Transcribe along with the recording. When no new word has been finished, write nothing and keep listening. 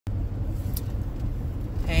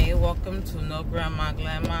welcome to No Grandma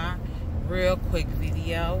Glamma. Real quick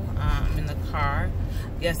video. I'm in the car.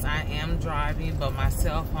 Yes, I am driving, but my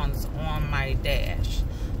cell phone is on my dash.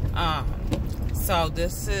 So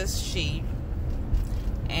this is sheep,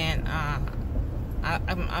 and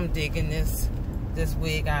I'm digging this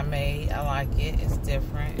wig I made. I like it. It's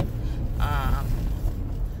different.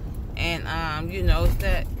 You know, it's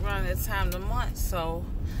that around that time of the month, so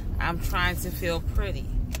I'm trying to feel pretty.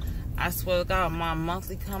 I swear to God, my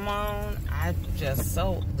monthly come on, I'm just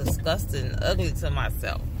so disgusted and ugly to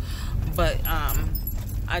myself. But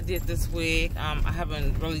I did this wig. I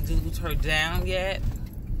haven't really doodled her down yet.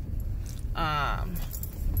 But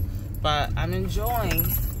I'm enjoying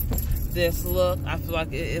this look. I feel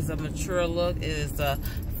like it is a mature look. It is a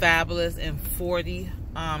fabulous and 40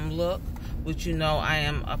 look, which you know I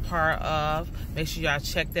am a part of. Make sure y'all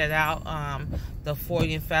check that out, the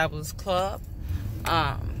 40 and Fabulous Club.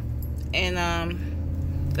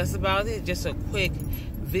 That's about it. Just a quick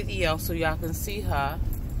video so y'all can see her.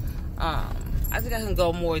 I think I can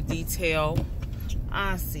go more detail.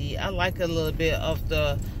 I like a little bit of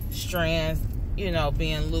the strands, you know,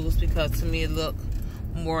 being loose, because to me it look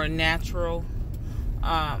more natural.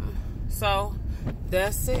 So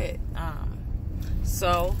that's it.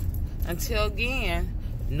 So until again,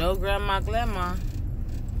 No Grandma Glamma.